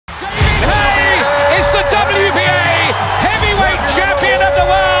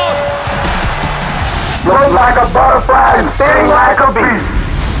Feeling like a butterfly and sting like a bee.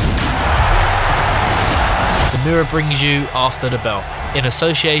 The Mirror brings you After the Bell in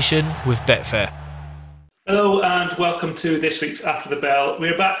association with Betfair. Hello and welcome to this week's After the Bell.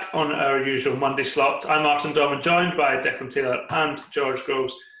 We're back on our usual Monday slot. I'm Martin Domin, joined by Declan Taylor and George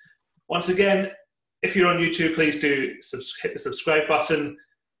Groves. Once again, if you're on YouTube, please do hit the subscribe button.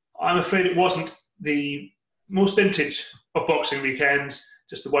 I'm afraid it wasn't the most vintage of boxing weekends,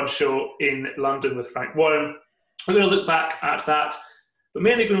 just the one show in London with Frank Warren. We're going to look back at that, but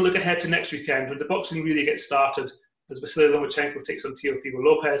mainly going to look ahead to next weekend when the boxing really gets started as Vasyl Lomachenko takes on Teofimo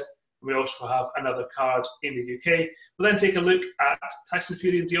Lopez. We also have another card in the UK. We'll then take a look at Tyson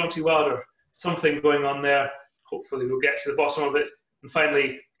Fury and Deontay Wilder. Something going on there. Hopefully we'll get to the bottom of it. And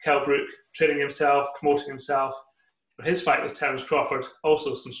finally, Kell Brook training himself, promoting himself for his fight with Terence Crawford.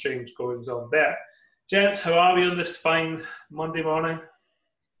 Also some strange goings on there. Gents, how are we on this fine Monday morning?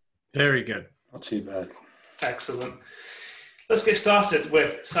 Very good. Not too bad. Excellent. Let's get started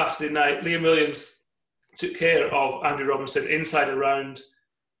with Saturday night. Liam Williams took care of Andrew Robinson inside a round.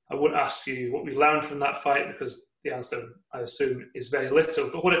 I won't ask you what we learned from that fight because the answer, I assume, is very little.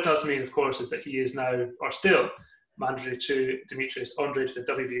 But what it does mean, of course, is that he is now, or still, mandatory to Demetrius Andrade for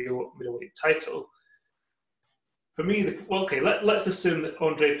the WBO middleweight title. For me, let's assume that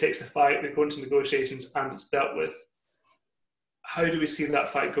Andrade takes the fight, we go into negotiations, and it's dealt with. How do we see that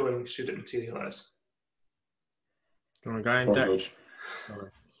fight going, should it materialise? Do you want to go in, Dex?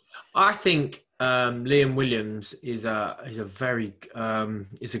 I think Liam Williams is a very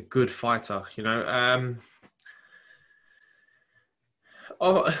is a good fighter. You know,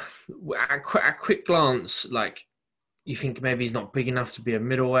 at quick glance, like you think maybe he's not big enough to be a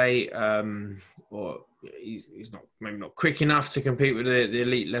middleweight, or he's not quick enough to compete with the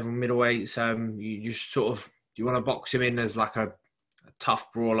elite level middleweights. You just sort of want to box him in as like a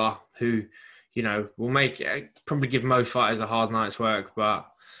tough brawler who, you know, will probably give most fighters a hard night's work, but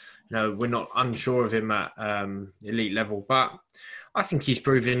you know, we're not unsure of him at elite level. But I think he's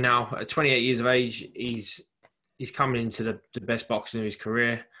proven now at 28 years of age, he's coming into the best boxing of his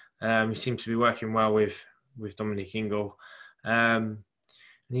career. He seems to be working well with Dominic Ingle. I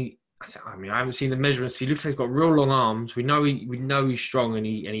haven't seen the measurements. He looks like he's got real long arms. We know he's strong and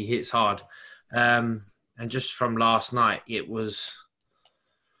he hits hard. And just from last night, it was.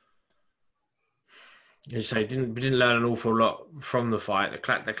 As you say, we didn't learn an awful lot from the fight.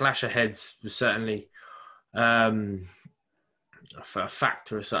 The clash of heads was certainly a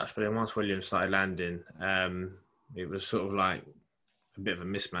factor as such, but then once Williams started landing, it was sort of like a bit of a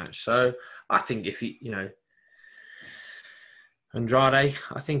mismatch. So I think if he, you know, Andrade,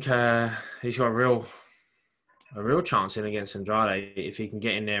 I think he's got a real chance in against Andrade if he can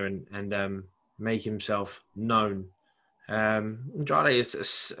get in there and make himself known. Andrade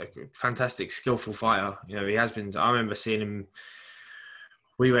is a fantastic, skillful fighter. You know, he has been. I remember seeing him.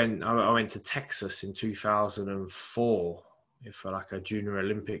 I went to Texas in 2004 for like a junior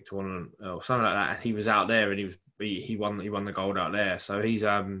Olympic tournament or something like that, and he was out there and he won the gold out there. So he's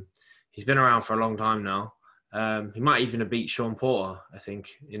been around for a long time now. He might even have beat Sean Porter, I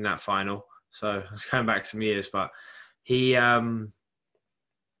think, in that final. So it's going back some years, but he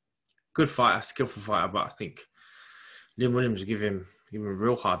good fighter, skillful fighter, but I think Liam Williams will give him a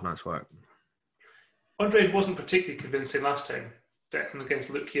real hard night's work. Andrade wasn't particularly convincing last time, Declan, against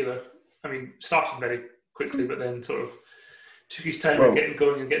Luke Keeler. I mean, started very quickly, but then sort of took his time in getting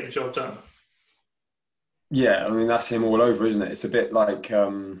going and getting the job done. Yeah, I mean, that's him all over, isn't it? It's a bit like,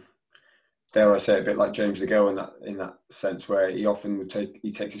 dare I say, a bit like James DeGale in that sense, where he often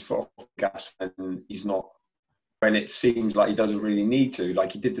takes his foot off the gas and he's not, when it seems like he doesn't really need to.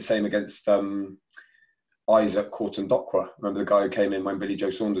 Like he did the same against Isaac Corton-Docqua. Remember the guy who came in when Billy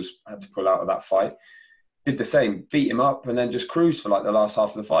Joe Saunders had to pull out of that fight? Did the same, beat him up and then just cruised for like the last half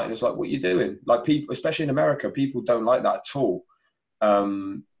of the fight. And it's like, what are you doing? Like people, especially in America, people don't like that at all.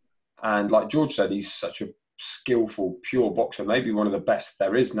 And like George said, he's such a skillful, pure boxer, maybe one of the best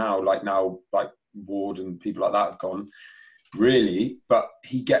there is now. Like Ward and people like that have gone, really. But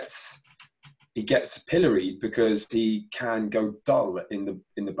he gets pilloried because he can go dull in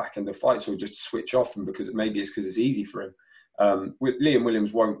the back end of fights or just switch off, and because it's easy for him. Liam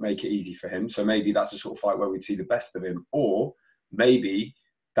Williams won't make it easy for him, so maybe that's a sort of fight where we'd see the best of him, or maybe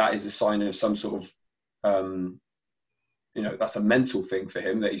that is a sign of some sort of that's a mental thing for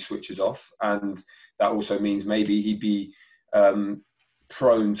him that he switches off, and that also means maybe he'd be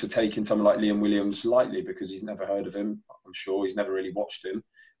prone to taking someone like Liam Williams lightly because he's never heard of him. I'm sure he's never really watched him,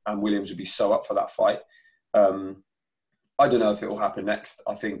 and Williams would be so up for that fight. I don't know if it will happen next.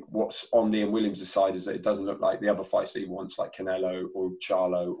 I think what's on Liam Williams' side is that it doesn't look like the other fights that he wants, like Canelo or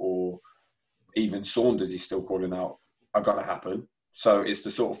Charlo or Even Saunders is still calling out are going to happen. So it's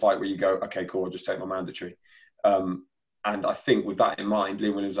the sort of fight where you go, okay, cool, I'll just take my mandatory. And I think with that in mind,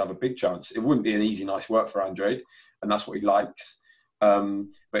 Liam Williams will have a big chance. It wouldn't be an easy night's work for Andrade, and that's what he likes. But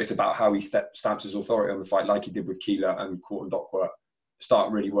it's about how he stamps his authority on the fight, like he did with Keeler and Courtney Dockworth.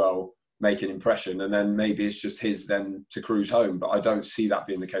 Start really well, make an impression, and then maybe it's just his then to cruise home. But I don't see that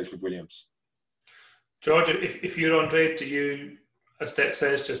being the case with Williams. George, if you're Andrade, do you, as Deck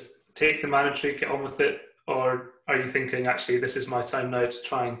says, just take the mandatory, get on with it? Or are you thinking, actually, this is my time now to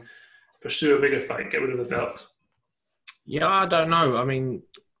try and pursue a bigger fight, get rid of the belt? Yeah, I don't know. I mean,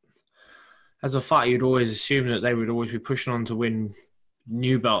 as a fighter, you'd always assume that they would always be pushing on to win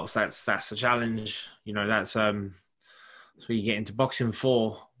new belts. That's a challenge. You know, that's what you get into boxing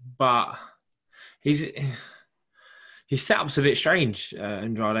for. But his setup's a bit strange,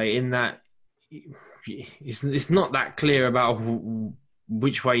 Andrade, in that it's not that clear about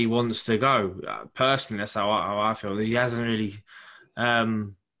which way he wants to go. Personally, that's how I feel. He hasn't really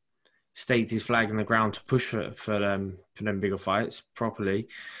staked his flag in the ground to push for them bigger fights properly.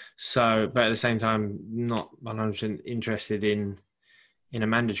 So, but at the same time, not 100% interested in a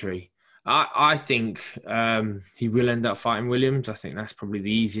mandatory. I think he will end up fighting Williams. I think that's probably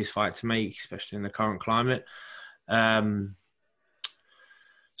the easiest fight to make, especially in the current climate.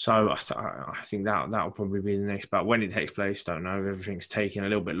 So I think that will probably be the next. But when it takes place, don't know. Everything's taking a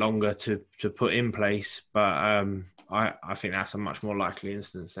little bit longer to put in place. But I think that's a much more likely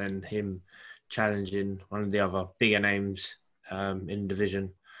instance than him challenging one of the other bigger names in the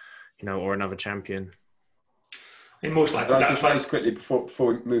division, you know, or another champion. And most likely, can I just raise quickly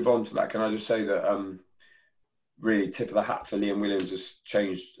before we move on to that? Can I just say that really tip of the hat for Liam Williams has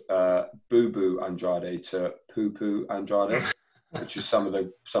changed Boo Boo Andrade to Poo Poo Andrade. Which is some of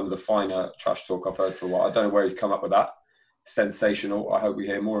the finer trash talk I've heard for a while. I don't know where he's come up with that. Sensational. I hope we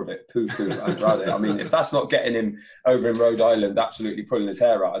hear more of it. Poo Poo Andrade. I mean, if that's not getting him over in Rhode Island absolutely pulling his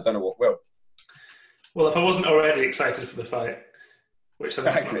hair out, I don't know what will. Well, if I wasn't already excited for the fight, which I'm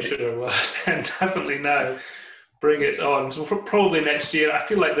not sure I was, then definitely now bring it on. So probably next year. I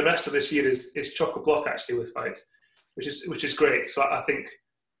feel like the rest of this year is chock-a-block actually with fights, which is great. So I think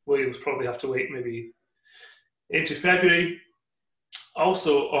Williams probably have to wait maybe into February.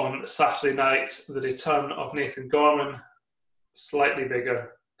 Also on Saturday night, the return of Nathan Gorman, slightly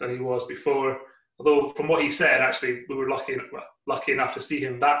bigger than he was before. Although from what he said, actually, we were lucky enough to see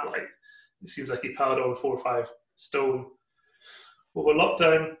him that light. It seems like he piled on 4 or 5 stone over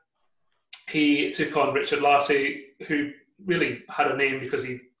lockdown. He took on Richard Lartey, who really had a name because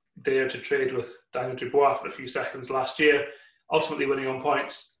he dared to trade with Daniel Dubois for a few seconds last year, ultimately winning on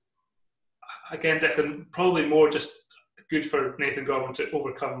points. Again, Declan, probably more just good for Nathan Gorman to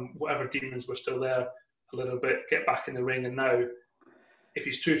overcome whatever demons were still there a little bit, get back in the ring, and now, if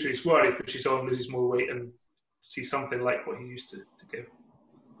he's true to his word, he pushes on, loses more weight, and see something like what he used to give.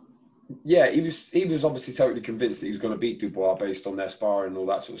 Yeah, he was obviously totally convinced that he was going to beat Dubois based on their sparring and all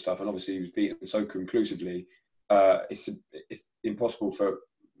that sort of stuff, and obviously he was beaten so conclusively. It's impossible for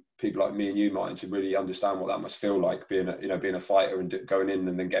people like me and you, Martin, to really understand what that must feel like, being a fighter and going in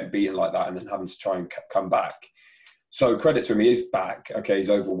and then getting beaten like that, and then having to try and come back. So credit to him, he is back. Okay, he's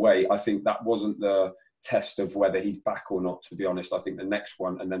overweight. I think that wasn't the test of whether he's back or not, to be honest. I think the next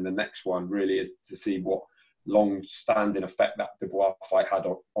one and then the next one really is to see what long-standing effect that Dubois fight had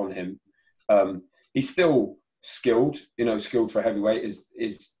on him. He's still skilled for heavyweight.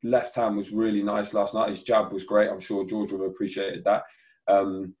 His left hand was really nice last night. His jab was great. I'm sure George would have appreciated that.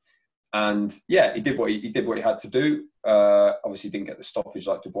 And yeah, he did what he had to do. Obviously didn't get the stoppage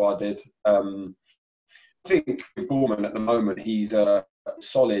like Dubois did. I think with Gorman at the moment, he's a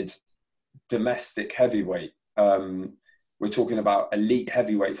solid domestic heavyweight. We're talking about elite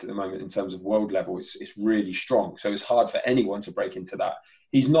heavyweights at the moment in terms of world level. It's really strong. So it's hard for anyone to break into that.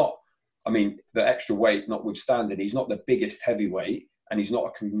 He's not, I mean, the extra weight notwithstanding, he's not the biggest heavyweight and he's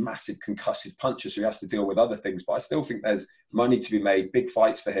not a massive concussive puncher, so he has to deal with other things. But I still think there's money to be made, big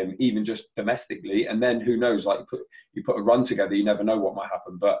fights for him, even just domestically. And then who knows, like you put a run together, you never know what might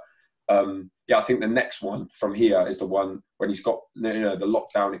happen. But yeah, I think the next one from here is the one when he's got, the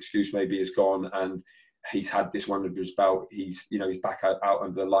lockdown excuse maybe is gone and he's had this one under his belt. He's back out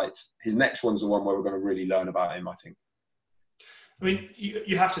under the lights. His next one's the one where we're going to really learn about him, I think. I mean,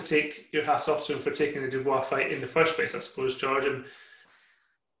 you have to take your hats off to him for taking the Dubois fight in the first place, I suppose, George. And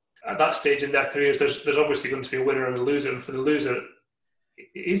at that stage in their careers, there's obviously going to be a winner and a loser. And for the loser, it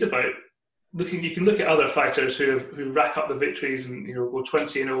is about looking. You can look at other fighters who rack up the victories and go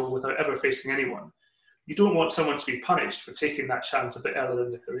 20-0 without ever facing anyone. You don't want someone to be punished for taking that chance a bit earlier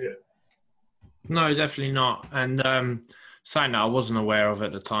in the career. No, definitely not. And something that I wasn't aware of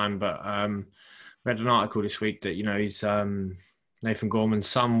at the time, but read an article this week that he's Nathan Gorman's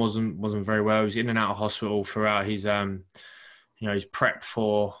son wasn't very well. He was in and out of hospital throughout his his prep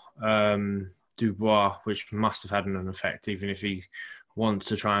for Dubois, which must have had an effect, even if he wants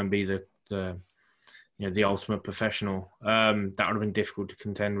to try and be the ultimate professional. That would have been difficult to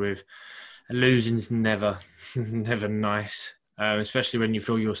contend with. And losing's never nice, especially when you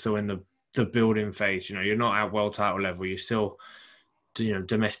feel you're still in the building phase. You're not at world title level. You're still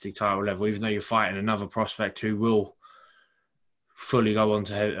domestic title level, even though you're fighting another prospect who will fully go on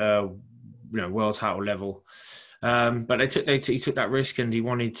to world title level. But he took that risk, and he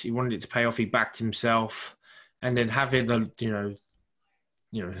wanted it to pay off. He backed himself, and then having the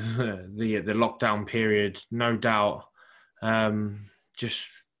lockdown period, no doubt, just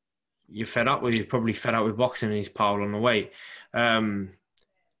you're fed up with. You're probably fed up with boxing, and he's piled on the weight.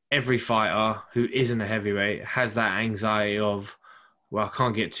 Every fighter who isn't a heavyweight has that anxiety of, well, I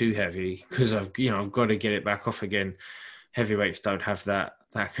can't get too heavy because I've got to get it back off again. Heavyweights don't have that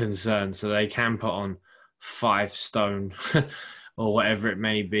concern, so they can put on 5 stone or whatever it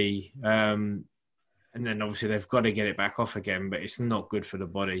may be, and then obviously they've got to get it back off again. But it's not good for the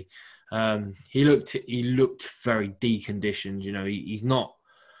body. He looked very deconditioned. He's not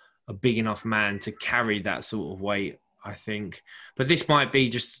a big enough man to carry that sort of weight, I think. But this might be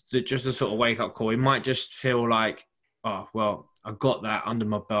just a sort of wake up call. It might just feel like, oh well, I got that under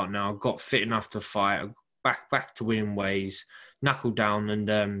my belt now. I've got fit enough to fight. Back to winning ways, knuckle down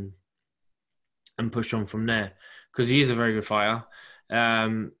and push on from there, because he is a very good fighter,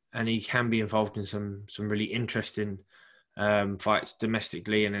 and he can be involved in some really interesting fights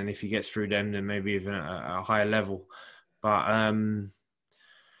domestically, and then if he gets through them, then maybe even at a higher level. But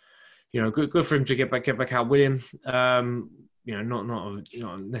good for him to get back out with him. Not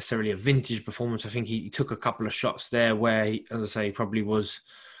necessarily a vintage performance. I think he took a couple of shots there where he, as I say, probably was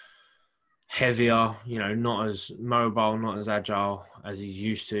heavier, not as mobile, not as agile as he's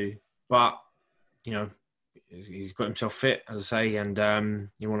used to. But, he's got himself fit, as I say, and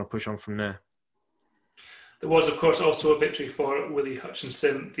you want to push on from there. There was, of course, also a victory for Willie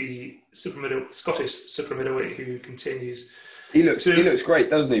Hutchinson, the Scottish super middleweight, who continues. He looks great,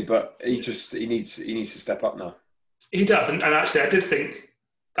 doesn't he? But he needs to step up now. He does, and actually, I did think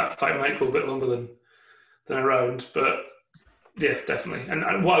that fight might go a bit longer than a round, but. Yeah, definitely.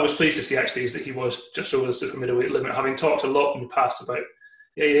 And what I was pleased to see, actually, is that he was just over the super middleweight limit, having talked a lot in the past about,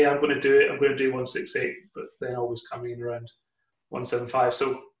 I'm going to do it, I'm going to do 168, but then always coming in around 175.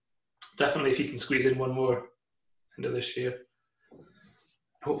 So definitely if he can squeeze in one more into this year,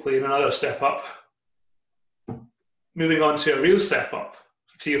 hopefully in another step up. Moving on to a real step up,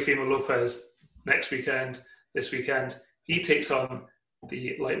 Teofimo Lopez this weekend, he takes on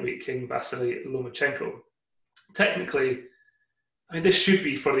the lightweight king Vasyl Lomachenko. Technically, this should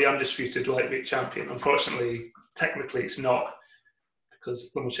be for the undisputed lightweight champion. Unfortunately, technically it's not,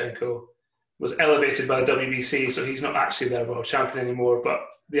 because Lomachenko was elevated by the WBC, so he's not actually their world champion anymore, but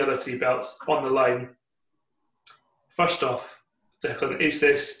the other 3 belts on the line. First off, Declan, is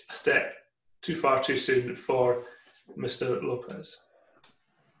this a step too far too soon for Mr. Lopez?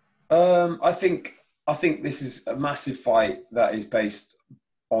 I think this is a massive fight that is based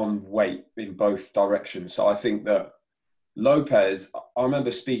on weight in both directions. So I think that Lopez, I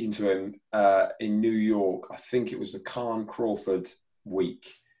remember speaking to him in New York. I think it was the Crawford week,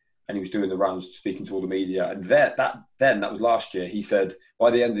 and he was doing the rounds, speaking to all the media. And that was last year. He said, by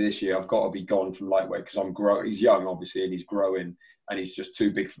the end of this year, I've got to be gone from lightweight because he's young, obviously, and he's growing, and he's just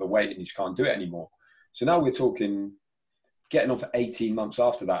too big for the weight, and he just can't do it anymore. So now we're talking getting on for 18 months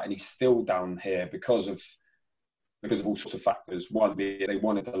after that, and he's still down here because of all sorts of factors. One being they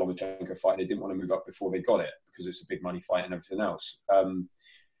wanted the Lomachenko fight. They didn't want to move up before they got it because it's a big money fight and everything else.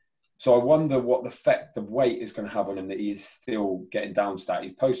 So I wonder what the effect the weight is going to have on him, that he is still getting down to that.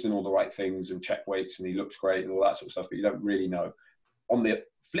 He's posting all the right things and check weights and he looks great and all that sort of stuff, but you don't really know. On the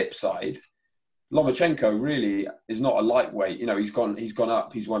flip side, Lomachenko really is not a lightweight. He's gone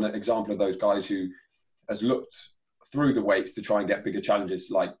up. He's one example of those guys who has looked through the weights to try and get bigger challenges,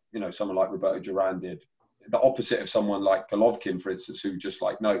 like, someone like Roberto Duran did. The opposite of someone like Golovkin, for instance, who just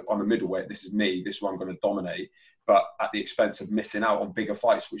like, no, I'm a middleweight. This is me. This is what I'm going to dominate, but at the expense of missing out on bigger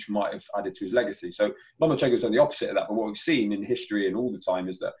fights, which might have added to his legacy. So Lomachenko's done the opposite of that. But what we've seen in history and all the time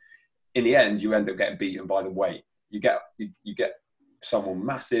is that in the end, you end up getting beaten by the weight. You get someone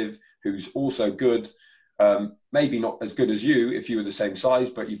massive who's also good, maybe not as good as you if you were the same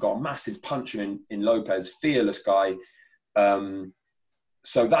size, but you've got a massive puncher in Lopez, fearless guy.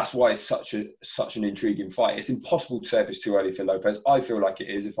 So that's why it's such an intriguing fight. It's impossible to say if it's too early for Lopez. I feel like it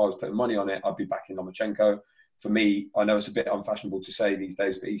is. If I was putting money on it, I'd be backing Lomachenko. for me, I know it's a bit unfashionable to say these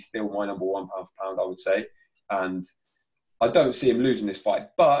days, but he's still my number one pound for pound, I would say. And I don't see him losing this fight,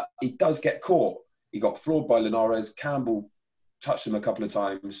 but he does get caught. He got floored by Linares. Campbell touched him a couple of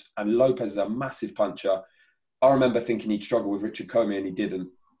times, and Lopez is a massive puncher. I remember thinking he'd struggle with Richard Comey, and he didn't.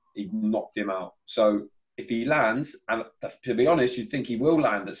 He knocked him out. So if he lands, and to be honest, you'd think he will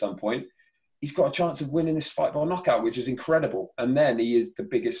land at some point, he's got a chance of winning this fight by knockout, which is incredible. And then he is the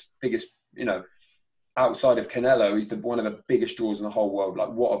biggest, outside of Canelo, he's one of the biggest draws in the whole world. Like,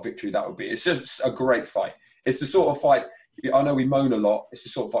 what a victory that would be. It's just a great fight. It's the sort of fight, I know we moan a lot. It's the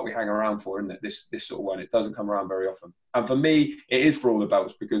sort of fight we hang around for, isn't it? This sort of one. It doesn't come around very often. And for me, it is for all the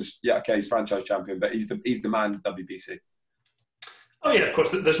belts because, he's franchise champion, but he's the man in WBC. Oh, yeah, of course.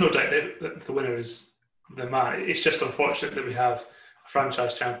 There's no doubt that the winner is the man. It's just unfortunate that we have a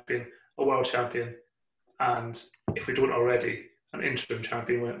franchise champion, a world champion, and if we don't already, an interim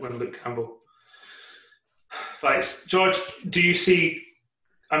champion when Luke Campbell fights. George, do you see,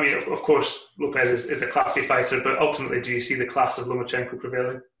 I mean, of course, Lopez is a classy fighter, but ultimately, do you see the class of Lomachenko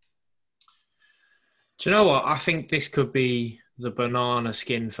prevailing? Do you know what? I think this could be the banana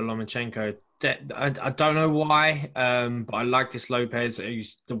skin for Lomachenko. I don't know why, but I like this Lopez.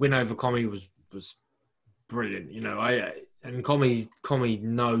 The win over Comey was brilliant. And Comey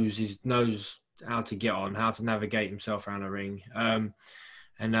knows how to get on, how to navigate himself around the ring.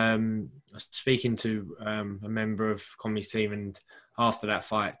 Speaking to a member of Comey's team, and after that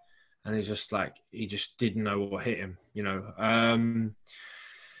fight, and he's just like, he just didn't know what hit him, And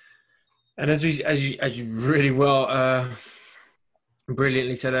as you really well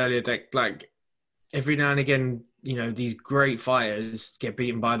brilliantly said earlier, that like every now and again, these great fighters get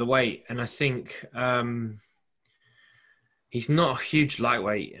beaten by the weight, and I think he's not a huge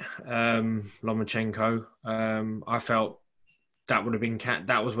lightweight, Lomachenko. I felt that would have been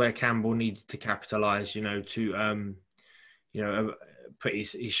that was where Campbell needed to capitalise, to put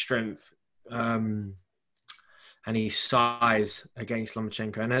his strength and his size against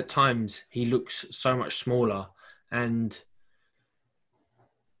Lomachenko. And at times he looks so much smaller. And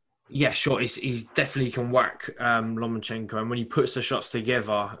yeah, sure, he definitely can whack Lomachenko. And when he puts the shots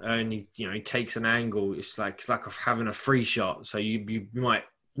together and he takes an angle, it's like having a free shot. So you might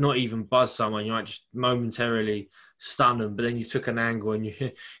not even buzz someone, you might just momentarily stun them, but then you took an angle and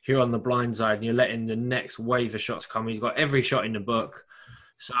you're on the blind side and you're letting the next wave of shots come. He's got every shot in the book.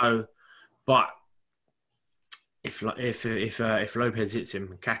 So, but if Lopez hits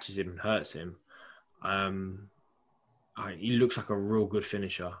him, catches him, and hurts him, he looks like a real good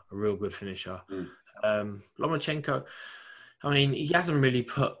finisher. Lomachenko, I mean, he hasn't really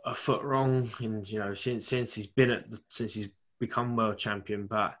put a foot wrong in since he's become world champion,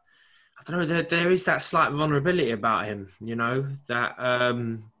 but I don't know. There is that slight vulnerability about him, that,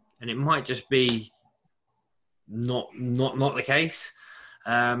 and it might just be not the case.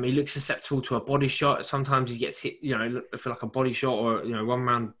 He looks susceptible to a body shot. Sometimes he gets hit, for like a body shot, or one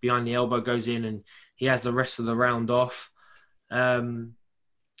round behind the elbow goes in, and he has the rest of the round off. But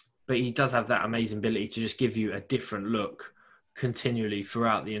he does have that amazing ability to just give you a different look continually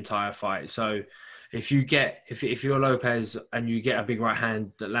throughout the entire fight. So if you're Lopez and you get a big right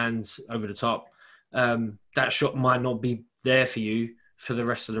hand that lands over the top, that shot might not be there for you for the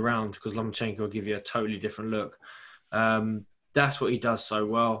rest of the round, because Lomachenko will give you a totally different look. That's what he does so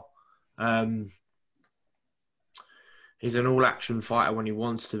well. He's an all-action fighter when he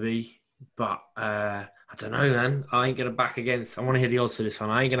wants to be, but I don't know, man. I want to hear the odds for this one.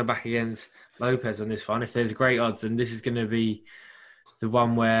 I ain't going to back against Lopez on this one. If there's great odds, then this is going to be the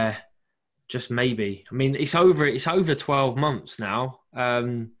one where just maybe. I mean, it's over 12 months now.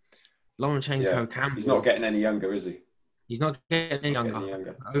 Lomachenko Campbell. He's not getting any younger, is he? He's not getting any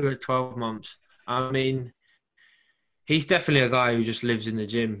younger. Over 12 months. I mean, he's definitely a guy who just lives in the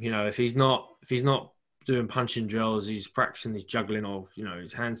gym. If he's not doing punching drills, he's practicing his juggling or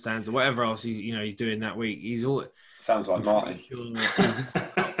his handstands or whatever else he's doing that week. He's all sounds like Martin.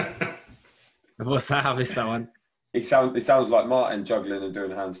 What's that? I missed that one. It sounds like Martin juggling and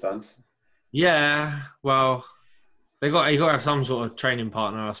doing handstands. Yeah, well, you got to have some sort of training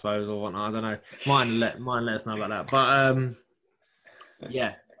partner, I suppose, or whatnot. I don't know. Mine let us know about that. But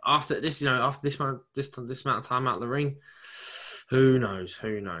yeah, after this amount of time out of the ring, who knows?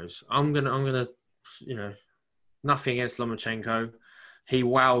 I'm gonna nothing against Lomachenko. He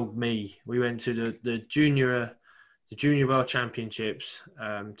wowed me. We went to the junior world championships,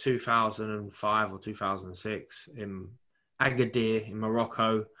 2005 or 2006 in Agadir in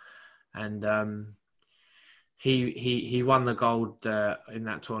Morocco. And he won the gold in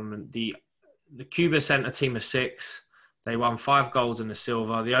that tournament. The Cuba sent a team of 6. They won 5 golds and a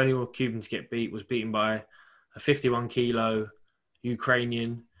silver. The only Cuban to get beaten by a 51 kilo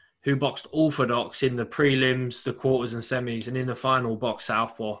Ukrainian who boxed orthodox in the prelims, the quarters and semis, and in the final boxed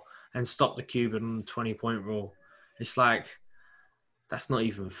southpaw and stopped the Cuban on the 20-point rule. It's like, that's not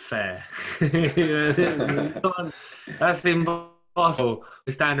even fair. That's impossible.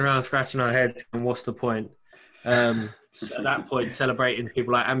 We're standing around scratching our heads and what's the point? So at that point, celebrating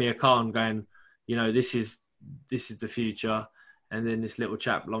people like Amir Khan going, this is the future. And then this little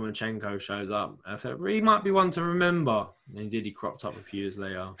chap, Lomachenko, shows up. I thought, he might be one to remember. And he cropped up a few years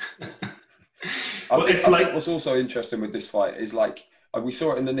later. I think what's also interesting with this fight is we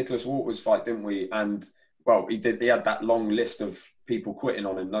saw it in the Nicholas Walters fight, didn't we? And he had that long list of people quitting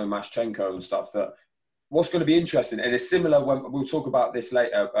on him, no Lomachenko and stuff. That what's going to be interesting, and it's similar when we'll talk about this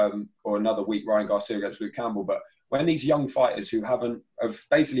later, or another week, Ryan Garcia against Luke Campbell. But when these young fighters who have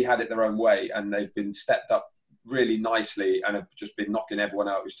basically had it their own way and they've been stepped up really nicely and have just been knocking everyone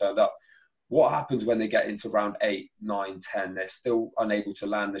out who's turned up, what happens when they get into round 8, 9, 10? They're still unable to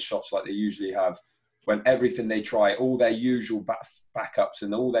land the shots like they usually have. When everything they try, all their usual backups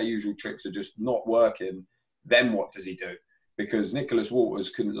and all their usual tricks are just not working, then what does he do? Because Nicholas Walters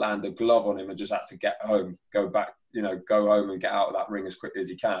couldn't land a glove on him and just had to get home, go home and get out of that ring as quickly as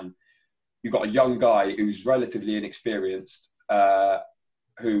he can. You've got a young guy who's relatively inexperienced,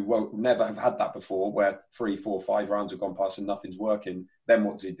 who won't never have had that before, where 3, 4, 5 rounds have gone past and nothing's working. Then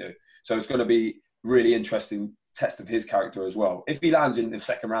what does he do? So it's going to be really interesting test of his character as well. If he lands in the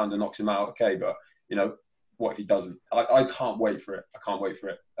second round and knocks him out, okay, but what if he doesn't? I can't wait for it.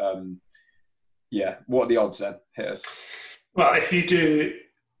 What are the odds then? Hit us. Well, if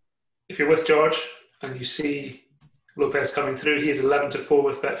you're with George and you see Lopez coming through, he's 11-4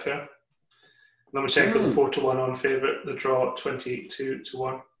 with Betfair. Lomachenko, the 4-1 on favourite. The draw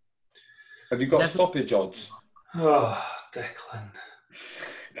 22-1. Have you got stoppage odds? Oh, Declan.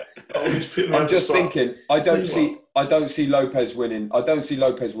 I'm just thinking. I don't see Lopez winning. I don't see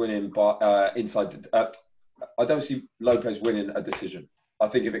Lopez winning, but I don't see Lopez winning a decision. I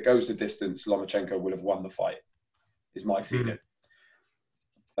think if it goes the distance, Lomachenko will have won the fight. Is my feeling.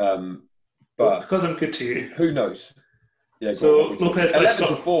 But because I'm good to you, who knows? Yeah. So Lopez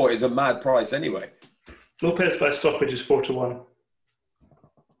 11-4 is a mad price anyway. Lopez by stoppage is 4-1.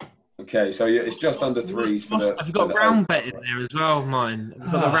 Okay, so it's just under 3s for the. Have you got round bet in there as well, mine? Have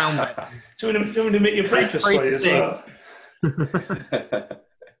you got the round bet? Do you want me to make your breakfast for you as well?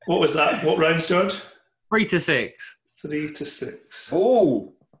 What was that? What rounds, George? 3-6. 3-6.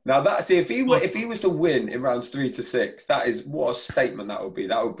 Oh, now if he was to win in rounds 3-6, that is what a statement that would be.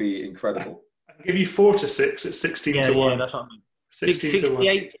 That would be incredible. I can give you 4-6 at 16-1. Yeah, that's what I mean.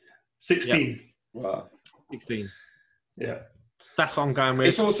 68. 16. Yeah. Wow. 16. Yeah. That's what I'm going with.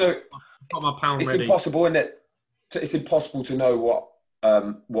 It's also got my pound ready. Impossible, isn't it? It's impossible to know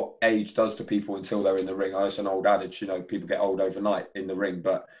what age does to people until they're in the ring. I know it's an old adage, people get old overnight in the ring,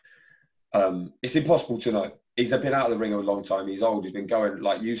 but it's impossible to know. He's been out of the ring a long time. He's old. He's been going,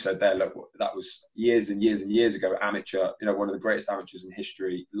 like you said there, look, that was years and years and years ago, amateur, one of the greatest amateurs in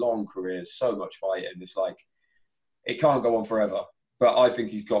history, long career, so much fighting. It's like, it can't go on forever. But I think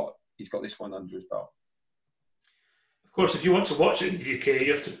he's got this one under his belt. Of course, if you want to watch it in the UK,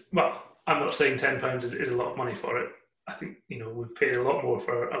 you have to, well, I'm not saying £10 is a lot of money for it. I think, we've paid a lot more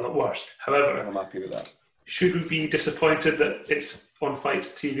for a lot worse. However, I'm happy with that. Should we be disappointed that it's on Fight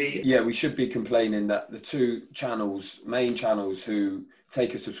TV? Yeah, we should be complaining that the two main channels who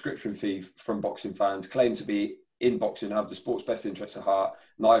take a subscription fee from boxing fans, claim to be in boxing, have the sport's best interests at heart.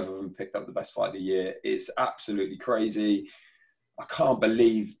 Neither of them picked up the best fight of the year. It's absolutely crazy. I can't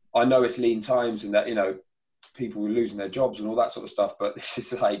believe, I know it's lean times and that, people were losing their jobs and all that sort of stuff, but this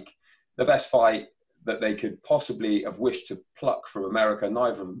is like the best fight that they could possibly have wished to pluck from America.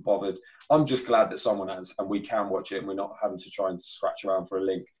 Neither of them bothered. I'm just glad that someone has, and we can watch it, and we're not having to try and scratch around for a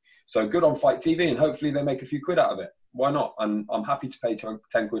link. So good on Fight TV, and hopefully they make a few quid out of it. Why not? And I'm happy to pay 10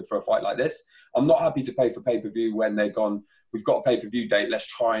 quid for a fight like this. I'm not happy to pay for pay-per-view when they've gone, we've got a pay-per-view date, let's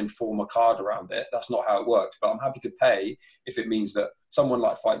try and form a card around it. That's not how it works. But I'm happy to pay if it means that someone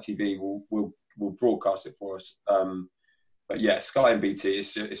like Fight TV will broadcast it for us. But yeah, Sky and BT,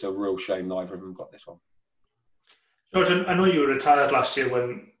 it's a real shame neither of them got this one. George, I know you were retired last year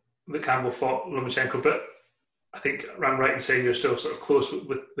when Campbell fought Lomachenko, but I think I'm right in saying you're still sort of close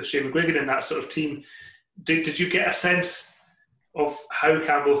with Shane McGuigan in that sort of team. Did you get a sense of how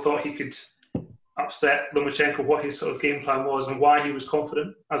Campbell thought he could upset Lomachenko, what his sort of game plan was and why he was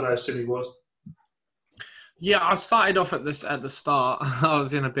confident, as I assume he was? Yeah, I started off at the start. I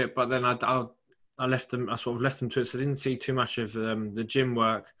was in a bit, but then I left them. I sort of left them to it, so I didn't see too much of the gym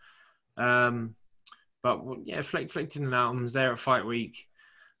work. But yeah, flaked in and out. I was there at fight week.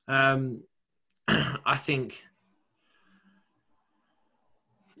 I think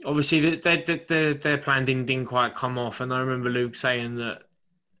obviously their plan didn't quite come off, and I remember Luke saying that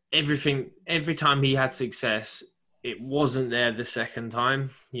every time he had success, it wasn't there the second time.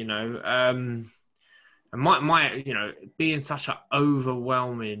 And being such an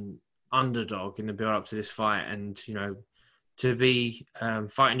overwhelming underdog in the build up to this fight, and to be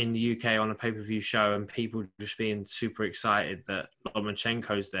fighting in the UK on a pay-per-view show and people just being super excited that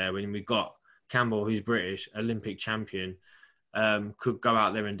Lomachenko's there when we got Campbell, who's British, Olympic champion, could go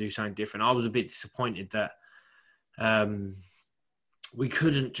out there and do something different. I was a bit disappointed that we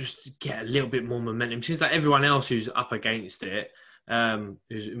couldn't just get a little bit more momentum. It seems like everyone else who's up against it,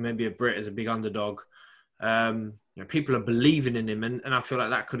 who's maybe a Brit as a big underdog, people are believing in him, and I feel like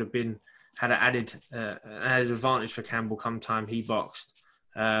that could have had an added advantage for Campbell come time he boxed.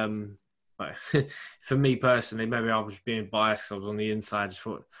 But for me personally, maybe I was being biased because I was on the inside. I just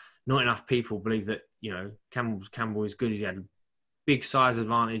thought not enough people believe that Campbell is good. He had a big size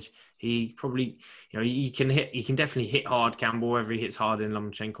advantage. He probably he can definitely hit hard. Campbell, whether he hits hard in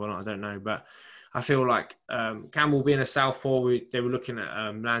Lomachenko or not, I don't know. But I feel like Campbell being a southpaw, they were looking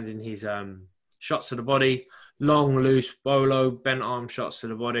at landing his shots to the body, long, loose, bolo, bent arm shots to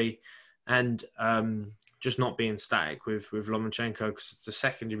the body, and just not being static with Lomachenko, because the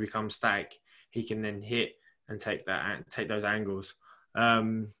second you become static, he can then hit and take those angles.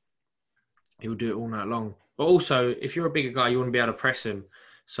 He'll do it all night long. But also, if you're a bigger guy, you want to be able to press him.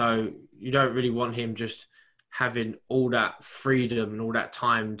 So you don't really want him just having all that freedom and all that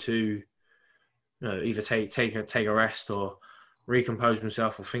time to either take a rest or recompose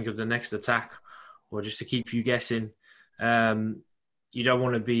himself or think of the next attack, or just to keep you guessing. You don't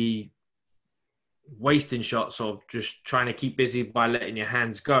want to be wasting shots or just trying to keep busy by letting your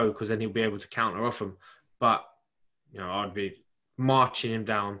hands go, because then he'll be able to counter off them. But I'd be marching him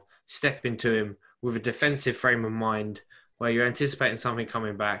down, stepping to him with a defensive frame of mind where you're anticipating something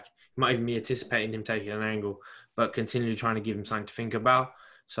coming back. You might even be anticipating him taking an angle, but continually trying to give him something to think about.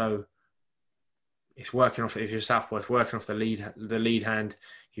 So it's working off, if you're southpaw, it's working off the lead hand.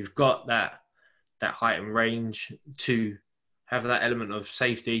 You've got that height and range to have that element of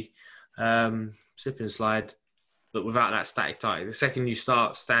safety, slip and slide, but without that static tight. The second you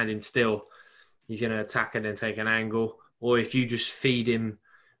start standing still, he's going to attack and then take an angle. Or if you just feed him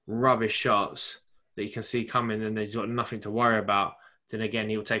rubbish shots that you can see coming and he's got nothing to worry about, then again,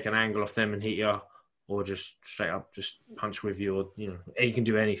 he'll take an angle off them and hit you, or just straight up just punch with you, or, he can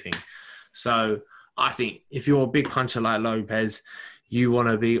do anything. So I think if you're a big puncher like Lopez, you want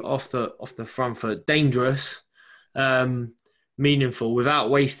to be off the front foot, dangerous, meaningful, without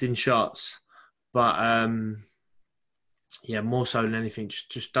wasting shots. But more so than anything,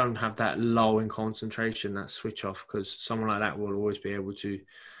 just don't have that lull in concentration, that switch off, because someone like that will always be able to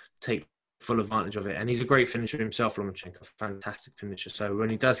take full advantage of it. And he's a great finisher himself, Lomachenko, fantastic finisher. So when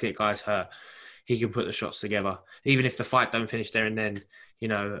he does get guys hurt, he can put the shots together. Even if the fight don't finish there and then,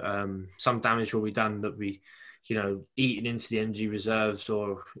 some damage will be done that we, eaten into the energy reserves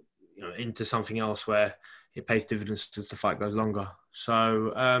or, into something else where it pays dividends as the fight goes longer.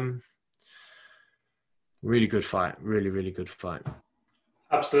 So, really good fight. Really, really good fight.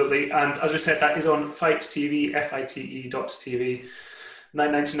 Absolutely. And as we said, that is on Fight TV, FITE.tv,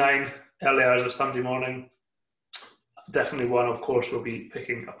 $9.99 early hours of Sunday morning. Definitely one, of course, we'll be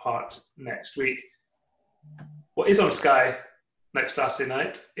picking apart next week. What is on Sky next Saturday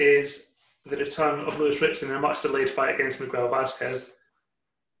night is the return of Lewis Ritson in a much delayed fight against Miguel Vazquez.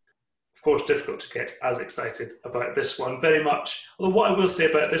 Of course, difficult to get as excited about this one. Very much. Although what I will say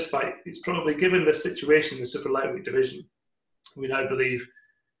about this fight, it's probably, given the situation in the super lightweight division, we now believe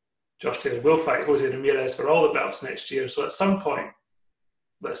Josh Taylor will fight Jose Ramirez for all the belts next year. So at some point,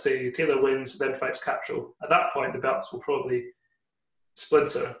 let's say Taylor wins, then fights Capsule. At that point, the belts will probably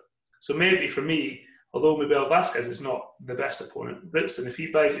splinter. So maybe for me, although Miguel Vazquez is not the best opponent, Ritson, if he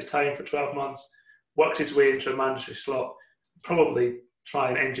buys his time for 12 months, works his way into a mandatory slot, probably try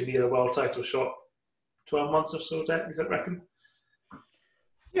and engineer a world title shot 12 months or so, Jack, you reckon?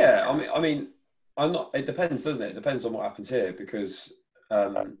 Yeah, I mean, I'm not. It depends, doesn't it? It depends on what happens here, because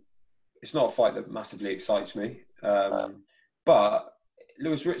it's not a fight that massively excites me. But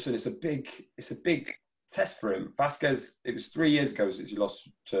Lewis Ritson, it's a big test for him. Vazquez, it was 3 years ago since he lost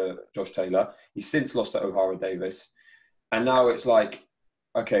to Josh Taylor. He's since lost to O'Hara Davis, and now it's like,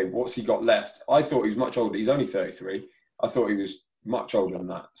 okay, what's he got left? I thought he was much older. He's only 33. I thought he was much older than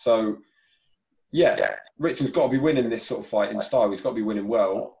that. So, yeah, Ritson's got to be winning this sort of fight in style. He's got to be winning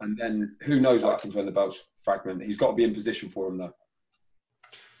well. And then who knows what happens when the belts fragment. He's got to be in position for him, though.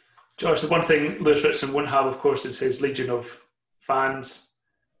 Josh, the one thing Lewis Ritson wouldn't have, of course, is his legion of fans.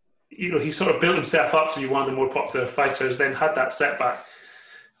 he sort of built himself up to be one of the more popular fighters, then had that setback,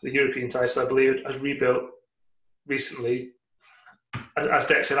 the European title, I believe, has rebuilt recently. As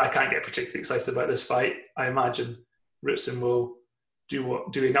Dex said, I can't get particularly excited about this fight. I imagine Ritson will do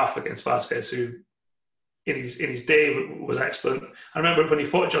enough against Vazquez, who in his day was excellent. I remember when he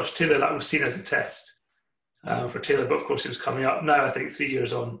fought Josh Taylor, that was seen as a test for Taylor, but of course he was coming up. Now I think 3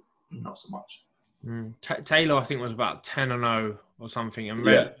 years on, not so much. Taylor, I think, was about 10-0 or something, and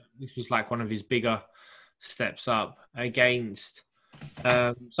this was like one of his bigger steps up against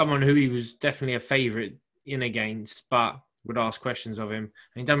someone who he was definitely a favourite in against, but would ask questions of him, and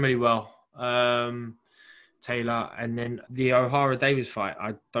he done really well. Taylor, and then the O'Hara Davis fight,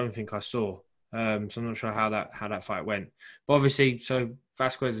 I don't think I saw, so I'm not sure how that fight went. But obviously, so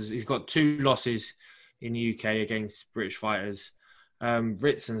Vazquez he's got 2 losses in the UK against British fighters.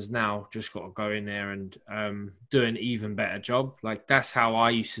 Ritson's now just got to go in there and do an even better job. Like, that's how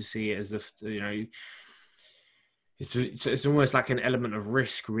I used to see it, as it's almost like an element of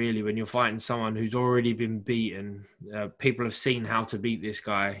risk, really, when you're fighting someone who's already been beaten. People have seen how to beat this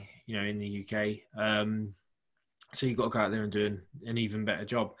guy, in the UK. So you've got to go out there and do an even better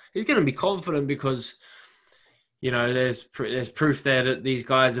job. He's going to be confident because, there's proof there that these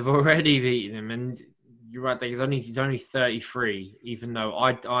guys have already beaten him. And you're right, he's only 33, even though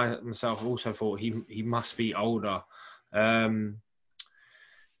I myself also thought he must be older. But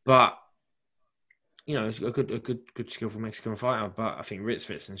he's got a good skillful Mexican fighter. But I think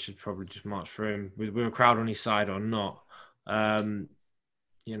Ritson should probably just march through him with a crowd on his side or not. I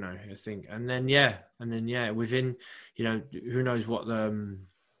think, and then within, who knows what the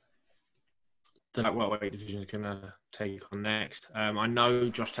welterweight division is going to take on next. I know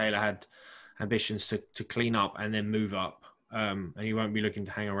Josh Taylor had ambitions to clean up and then move up, and he won't be looking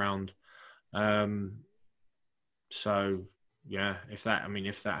to hang around. So yeah, if that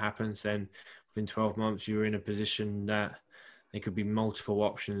happens, then within 12 months you're in a position that there could be multiple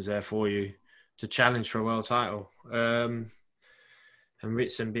options there for you to challenge for a world title. And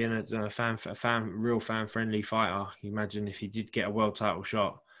Ritson being a real fan-friendly fighter, you imagine if he did get a world title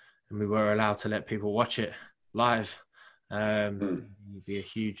shot and we were allowed to let people watch it live, it'd be a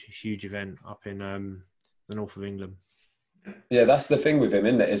huge event up in the north of England. Yeah, that's the thing with him,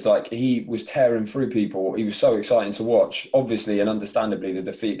 isn't it? It's like he was tearing through people. He was so exciting to watch. Obviously and understandably, the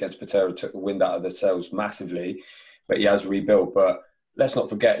defeat against Patera took the wind out of the sails massively, but he has rebuilt. But let's not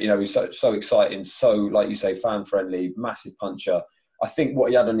forget, he's so exciting, so, like you say, fan-friendly, massive puncher. I think what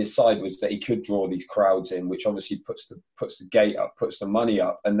he had on his side was that he could draw these crowds in, which obviously puts the gate up, puts the money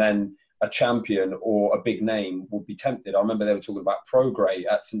up, and then a champion or a big name would be tempted. I remember they were talking about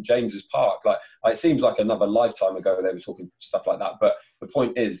Prograis at St James's Park. Like, it seems like another lifetime ago they were talking stuff like that. But the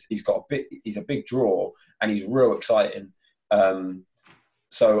point is, he's a big draw, and he's real exciting.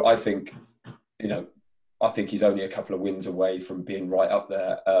 So I think, he's only a couple of wins away from being right up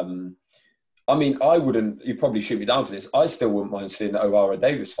there. You probably shoot me down for this. I still wouldn't mind seeing the O'Hara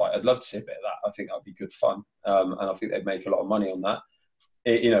Davis fight. I'd love to see a bit of that. I think that would be good fun. And I think they'd make a lot of money on that.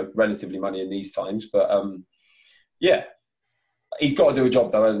 Relatively money in these times. But, he's got to do a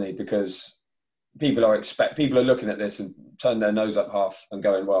job though, hasn't he? Because people are looking at this and turning their nose up half and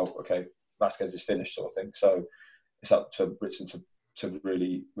going, well, okay, Vazquez is finished, sort of thing. So it's up to Ritson to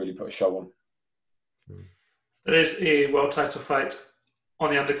really, really put a show on. There is a world title fight on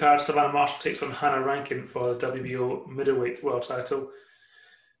the undercard. Savannah Marshall takes on Hannah Rankin for the WBO middleweight world title.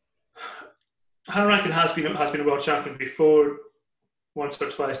 Hannah Rankin has been a world champion before, once or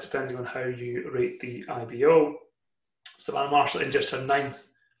twice, depending on how you rate the IBO. Savannah Marshall in just her 9th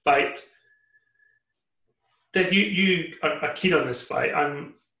fight. Dave, you are keen on this fight.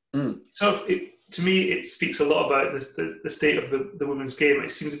 To me, it speaks a lot about the state of the women's game.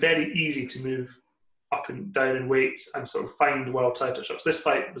 It seems very easy to move up and down in weights and sort of find world title shots. This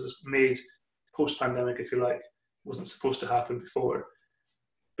fight was made post-pandemic, if you like. It wasn't supposed to happen before.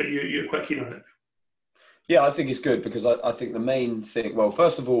 But you're quite keen on it. Yeah, I think it's good because I think the main thing... Well,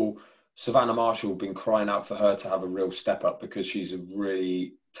 first of all, Savannah Marshall been crying out for her to have a real step up because she's a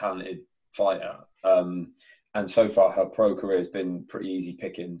really talented fighter. And so far, her pro career has been pretty easy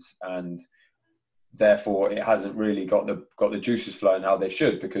pickings. And therefore, it hasn't really got the juices flowing how they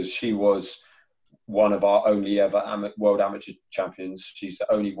should, because she was one of our only ever world amateur champions. She's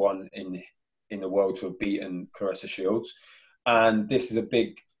the only one in the world to have beaten Claressa Shields. And this is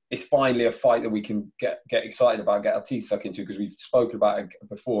it's finally a fight that we can get excited about, get our teeth stuck into, because we've spoken about it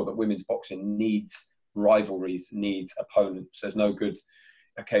before, that women's boxing needs rivalries, needs opponents. There's no good,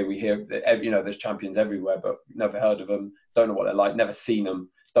 okay, we hear, there's champions everywhere, but never heard of them, don't know what they're like, never seen them,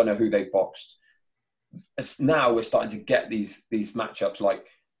 don't know who they've boxed. Now we're starting to get these matchups like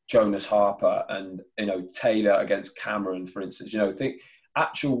Jonas Harper and, Taylor against Cameron, for instance. Think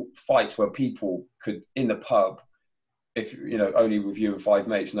actual fights where people could, in the pub, if, only with you and 5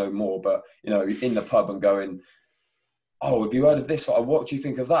 mates, no more, but, in the pub and going, oh, have you heard of this fight? What do you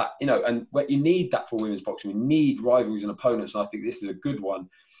think of that? And you need that for women's boxing. We need rivals and opponents, and I think this is a good one.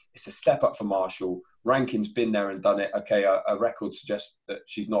 It's a step up for Marshall. Ranking's been there and done it. Okay, a record suggests that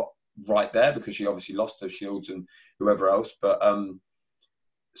she's not right there because she obviously lost her Shields and whoever else. But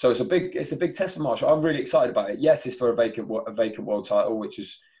so it's a big test for Marshall. I'm really excited about it. Yes, it's for a vacant world title, which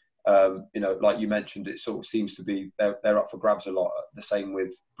is like you mentioned, it sort of seems to be they're up for grabs a lot. The same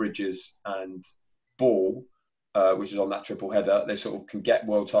with Bridges and Ball, which is on that triple header. They sort of can get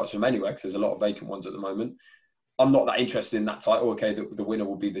world titles from anywhere because there's a lot of vacant ones at the moment. I'm not that interested in that title. Okay, the winner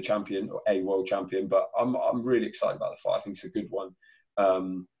will be the champion or a world champion, but I'm really excited about the fight. I think it's a good one.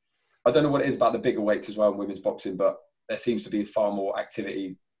 I don't know what it is about the bigger weights as well in women's boxing, but there seems to be far more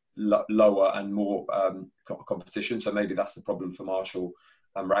activity lower and more competition. So maybe that's the problem for Marshall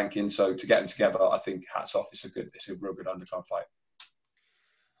and Rankin. So to get them together, I think hats off. It's a real good undercard fight.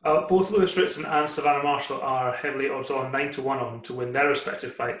 Both Lewis Ritson and Savannah Marshall are heavily odds on 9-1 to win their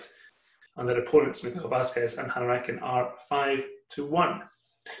respective fights, and their opponents Miguel Vazquez and Hannah Rankin are 5-1.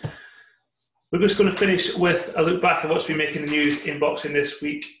 We're just going to finish with a look back at what's been making the news in boxing this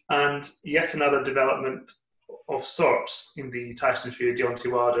week, and yet another development of sorts in the Tyson Fury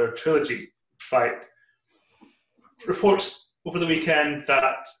Deontay Wilder trilogy fight. Reports over the weekend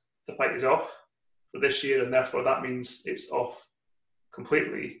that the fight is off for this year, and therefore that means it's off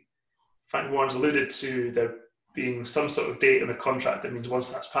completely. Frank Warren's alluded to there being some sort of date in the contract that means once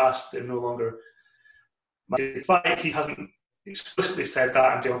that's passed, they're no longer fight. He hasn't explicitly said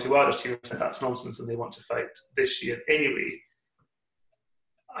that, and Deontay Wilder's team said that's nonsense and they want to fight this year anyway.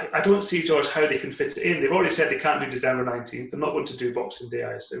 I don't see, George, how they can fit it in. They've already said they can't do December 19th. They're not going to do Boxing Day,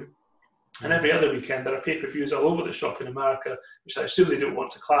 I assume. And every other weekend, there are pay-per-views all over the shop in America, which I assume they don't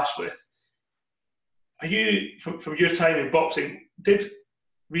want to clash with. Are you, from your time in boxing, did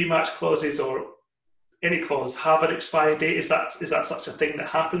rematch clauses or any clause have an expiry date? Is that such a thing that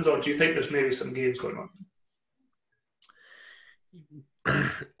happens, or do you think there's maybe some games going on?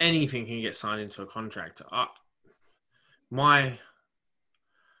 Anything can get signed into a contract. My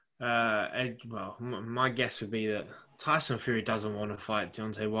guess would be that Tyson Fury doesn't want to fight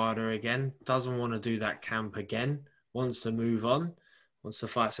Deontay Wilder again, doesn't want to do that camp again, wants to move on, wants to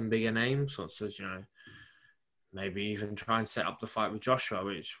fight some bigger names, wants to, maybe even try and set up the fight with Joshua,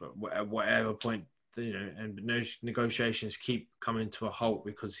 which at whatever point, and negotiations keep coming to a halt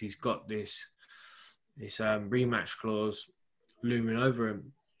because he's got this rematch clause looming over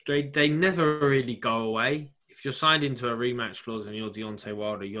him. They never really go away. If you're signed into a rematch clause and you're Deontay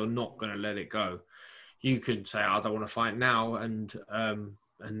Wilder, you're not going to let it go. You could say, I don't want to fight now, and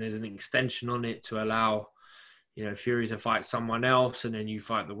there's an extension on it to allow, Fury to fight someone else, and then you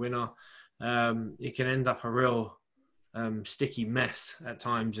fight the winner. It can end up a real sticky mess at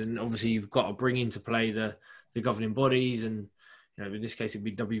times, and obviously you've got to bring into play the governing bodies, and in this case it'd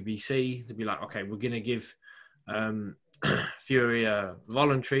be WBC to be like, okay, we're going to give Fury a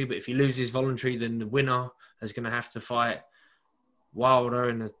voluntary, but if he loses voluntary, then the winner is going to have to fight Wilder,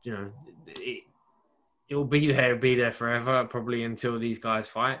 and it'll be there forever, probably until these guys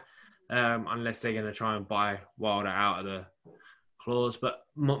fight, unless they're going to try and buy Wilder out of the clause. But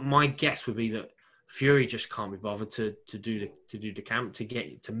my guess would be that Fury just can't be bothered to do the camp,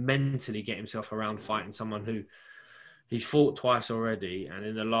 to mentally get himself around fighting someone who he's fought twice already, and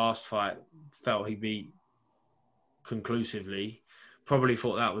in the last fight felt he beat conclusively. Probably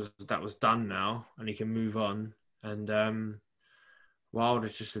thought that was done now, and he can move on. And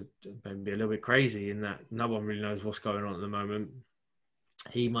Wilder's just maybe a little bit crazy in that no one really knows what's going on at the moment.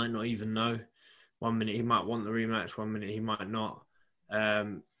 He might not even know. 1 minute he might want the rematch, 1 minute he might not.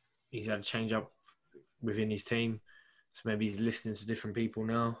 He's had a change up within his team, so maybe he's listening to different people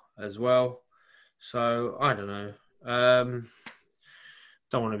now as well. So I don't know.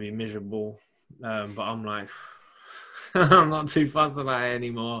 Don't want to be miserable, but I'm like, I'm not too fussed about it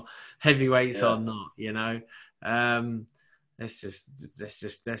anymore. Heavyweights or not, Let's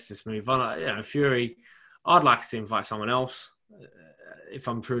just move on. Fury, I'd like to see him fight someone else, if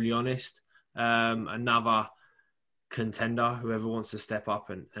I'm truly honest. Another contender, whoever wants to step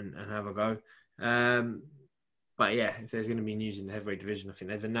up and have a go. But yeah, if there's going to be news in the heavyweight division, I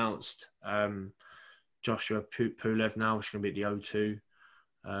think they've announced Joshua Pulev now, which is going to be at the O2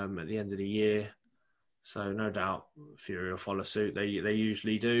 at the end of the year. So no doubt Fury will follow suit. They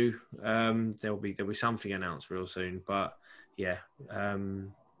usually do. There'll be something announced real soon. But yeah,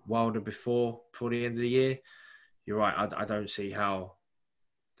 Wilder before the end of the year. You're right. I don't see how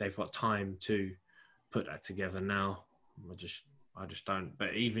they've got time to put that together now. I just don't.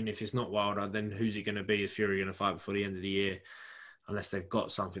 But even if it's not Wilder, then who's it going to be? Is Fury going to fight before the end of the year? Unless they've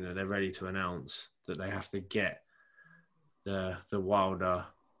got something that they're ready to announce, that they have to get the Wilder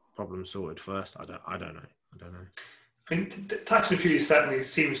problem sorted first. I don't know. I mean, Tyson Fury certainly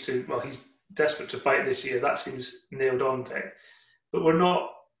seems to. Well, he's desperate to fight this year. That seems nailed on to it. But we're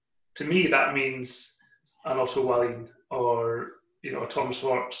not. To me, that means an Otto Wallin or a Tom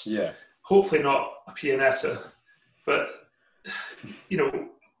Swartz. Yeah. Hopefully not a Pianetta, but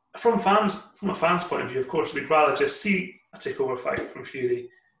from a fan's point of view, of course, we'd rather just see a takeover fight from Fury,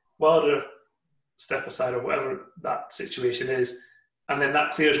 Wilder step aside or whatever that situation is, and then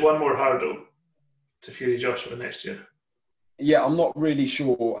that clears one more hurdle to Fury Joshua next year. Yeah, I'm not really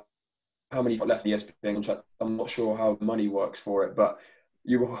sure how many left in the ESPN contract. I'm not sure how the money works for it, but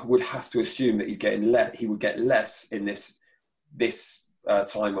you would have to assume that he's getting he would get less in this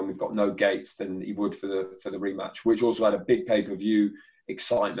time when we've got no gates than he would for the rematch, which also had a big pay-per-view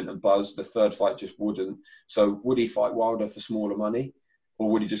excitement and buzz. The third fight just wouldn't. So would he fight Wilder for smaller money,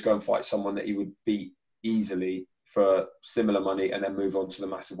 or would he just go and fight someone that he would beat easily for similar money and then move on to the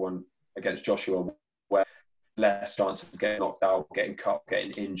massive one against Joshua, where less chance of getting knocked out, getting cut,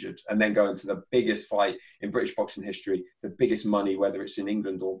 getting injured, and then go into the biggest fight in British boxing history, the biggest money, whether it's in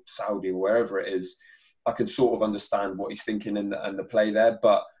England or Saudi or wherever it is. I can sort of understand what he's thinking and the play there,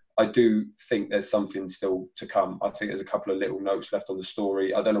 but I do think there's something still to come. I think there's a couple of little notes left on the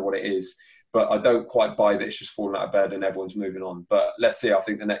story. I don't know what it is, but I don't quite buy that it's just falling out of bed and everyone's moving on. But let's see. I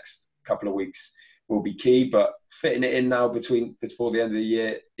think the next couple of weeks will be key, but fitting it in now before the end of the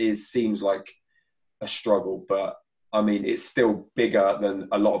year seems like a struggle. But I mean, it's still bigger than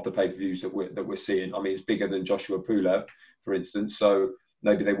a lot of the pay-per-views that we're seeing. I mean, it's bigger than Joshua Pulev, for instance. So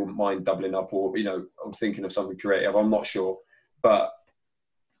maybe they wouldn't mind doubling up or, I'm thinking of something creative. I'm not sure. But,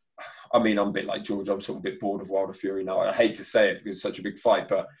 I mean, I'm a bit like George. I'm sort of a bit bored of Wilder Fury now. I hate to say it because it's such a big fight,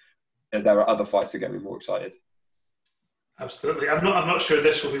 but there are other fights that get me more excited. Absolutely. I'm not sure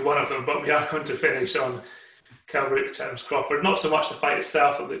this will be one of them, but we are going to finish on Kell Brook, Terence Crawford. Not so much the fight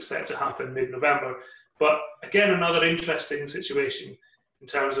itself that looks set to happen mid-November, but again, another interesting situation in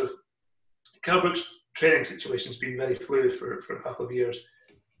terms of Kell Brook's training situation has been very fluid for a couple of years.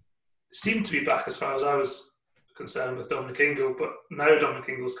 Seemed to be back as far as I was concerned with Lomachenko, but now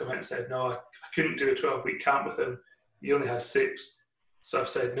Lomachenko's come out and said, no, I couldn't do a 12-week camp with him. He only has 6. So I've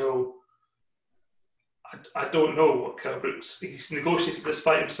said no. I don't know what Kell Brook's... He's negotiated this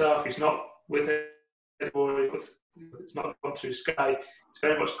fight himself. He's not with it anymore. It's not gone through Sky. It's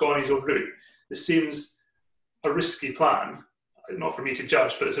very much gone his own route. This seems a risky plan. Not for me to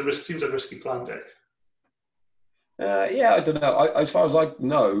judge, but seems a risky plan, Dick. Yeah, I don't know. As far as I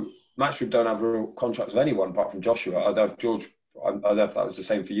know, Matchroom don't have real contracts with anyone apart from Joshua. I don't know if George. I don't know if that was the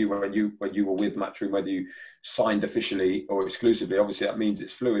same for you when you were with Matchroom, whether you signed officially or exclusively. Obviously, that means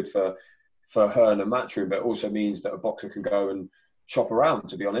it's fluid for Hearn and Matchroom, but it also means that a boxer can go and shop around.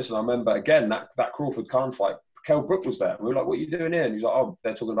 To be honest, and I remember again that Crawford Khan fight. Kell Brook was there. We were like, "What are you doing here?" And he's like, "Oh,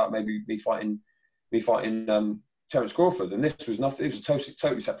 they're talking about maybe me fighting Terence Crawford." And this was nothing. It was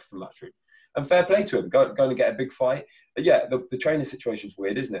totally separate from Matchroom. And fair play to him, going to get a big fight. But yeah, the training situation's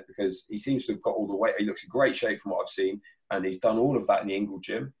weird, isn't it? Because he seems to have got all the weight. He looks in great shape from what I've seen, and he's done all of that in the Ingle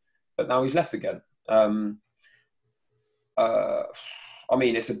gym. But now he's left again. I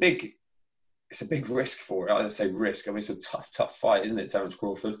mean, it's a big risk for it. I'd say risk. I mean, it's a tough fight, isn't it, Terence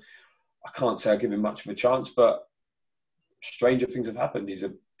Crawford? I can't say I give him much of a chance, but stranger things have happened.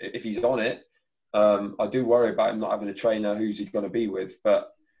 If he's on it, I do worry about him not having a trainer. Who's he going to be with? But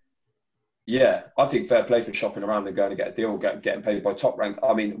yeah, I think fair play for shopping around and going to get a deal, getting paid by Top Rank.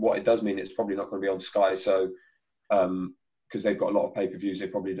 I mean, what it does mean, it's probably not going to be on Sky, so because they've got a lot of pay-per-views, they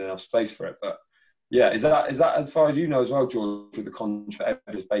probably don't have space for it. But yeah, is that as far as you know as well, George, with the contract,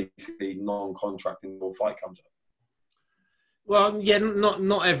 it's basically non-contracting before fight comes up? Well, yeah,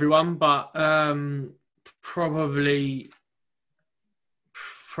 not everyone, but probably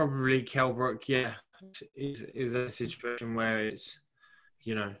Kell Brook, yeah, is a situation where it's,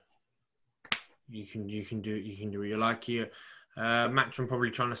 you can do what you like here. Matchroom probably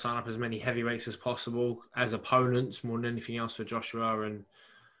trying to sign up as many heavyweights as possible as opponents more than anything else for Joshua and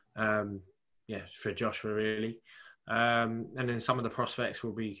for Joshua really. And then some of the prospects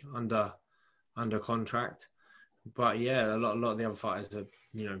will be under contract. But yeah, a lot of the other fighters are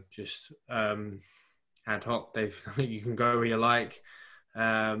just ad hoc. You can go where you like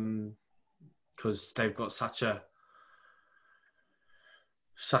because they've got such an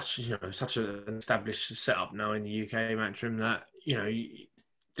established setup now in the UK Matchroom that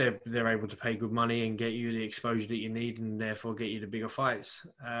they're able to pay good money and get you the exposure that you need, and therefore get you the bigger fights.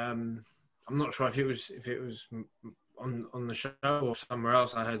 I'm not sure if it was on the show or somewhere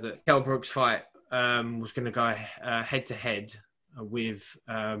else. I heard that Kell Brook's fight was going to go head to head with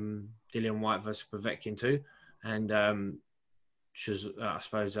Dillian Whyte versus Povetkin too, and I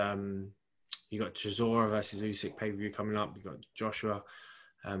suppose you got Chisora versus Usyk pay-per-view coming up. You got Joshua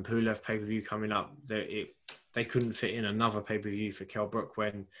Pulev pay-per-view coming up. They couldn't fit in another pay-per-view for Kell Brook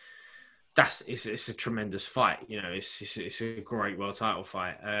when it's a tremendous fight. You know, it's a great world title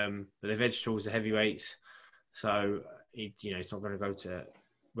fight. But they've edged towards the heavyweights, so it's not going to go to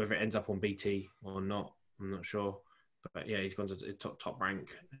whether it ends up on BT or not. I'm not sure, but yeah, he's gone to the top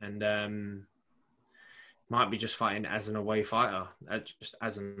rank, and might be just fighting as an away fighter, just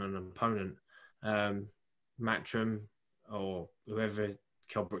as an opponent. Matchroom or whoever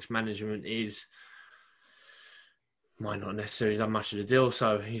Kell Brook's management is might not necessarily done much of the deal,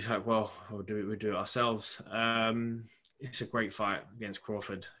 so he's like, well, we'll do it ourselves. It's a great fight against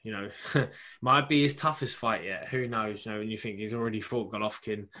Crawford. You know, might be his toughest fight yet. Who knows? You know, when you think he's already fought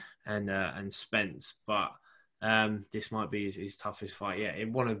Golovkin and Spence, but this might be his toughest fight yet.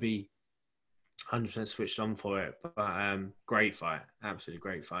 It want to be 100% switched on for it, but great fight, absolutely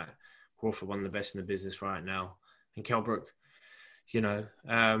great fight. Crawford, one of the best in the business right now, and Kell Brook, you know,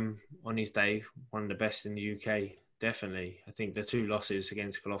 on his day, one of the best in the UK. Definitely. I think the two losses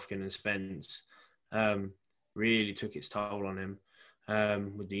against Golovkin and Spence really took its toll on him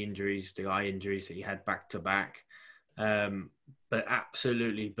with the injuries, the eye injuries that he had back to back. But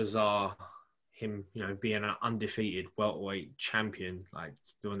absolutely bizarre him, you know, being an undefeated welterweight champion, like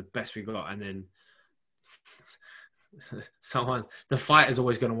doing the best we got. And then the fighter's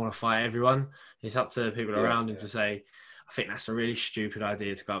always going to want to fight everyone. It's up to the people around him to say, I think that's a really stupid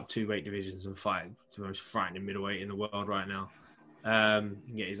idea to go up 2 weight divisions and fight the most frightening middleweight in the world right now. And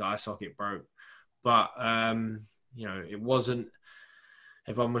get his eye socket broke. But, you know, it wasn't...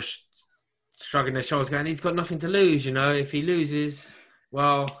 Everyone was shrugging their shoulders going, he's got nothing to lose, you know. If he loses,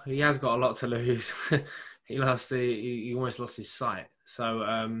 well, he has got a lot to lose. He almost lost his sight. So,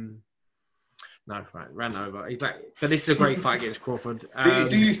 no, right, ran over. But this is a great fight against Crawford.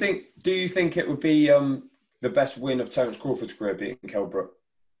 Do you think it would be... the best win of Terence Crawford's career being Kell Brook?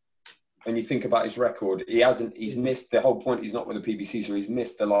 When you think about his record, he's missed the whole point. He's not with the PBC, so he's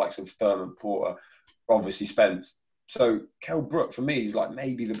missed the likes of Thurman, Porter, obviously Spence. So Kell Brook, for me, is like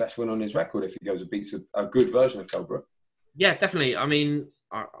maybe the best win on his record if he goes and beats a good version of Kell Brook. Yeah, definitely. I mean,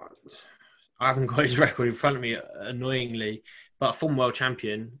 I haven't got his record in front of me, annoyingly, but former world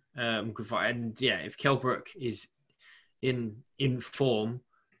champion, good fight. And yeah, if Kell Brook is in form,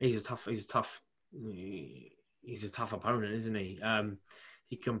 he's a tough opponent, isn't he?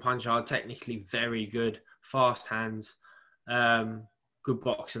 He can punch hard, technically very good, fast hands, good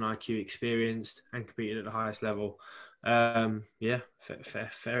boxing IQ, experienced, and competed at the highest level. Yeah,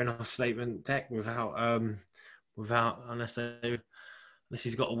 fair enough statement, Tech. Without unless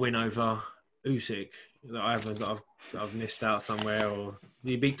he's got a win over Usyk that I haven't got, I've missed out somewhere, or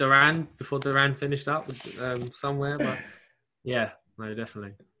did he beat Duran before Duran finished up somewhere? But yeah, no,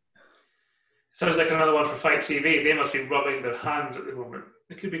 definitely. Sounds like another one for Fight TV. They must be rubbing their hands at the moment.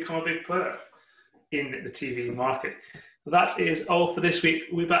 They could become a big player in the TV market. That is all for this week.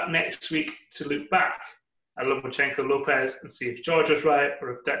 We'll be back next week to look back at Lomachenko Lopez and see if George was right,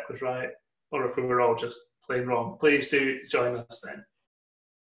 or if Deck was right, or if we were all just plain wrong. Please do join us then.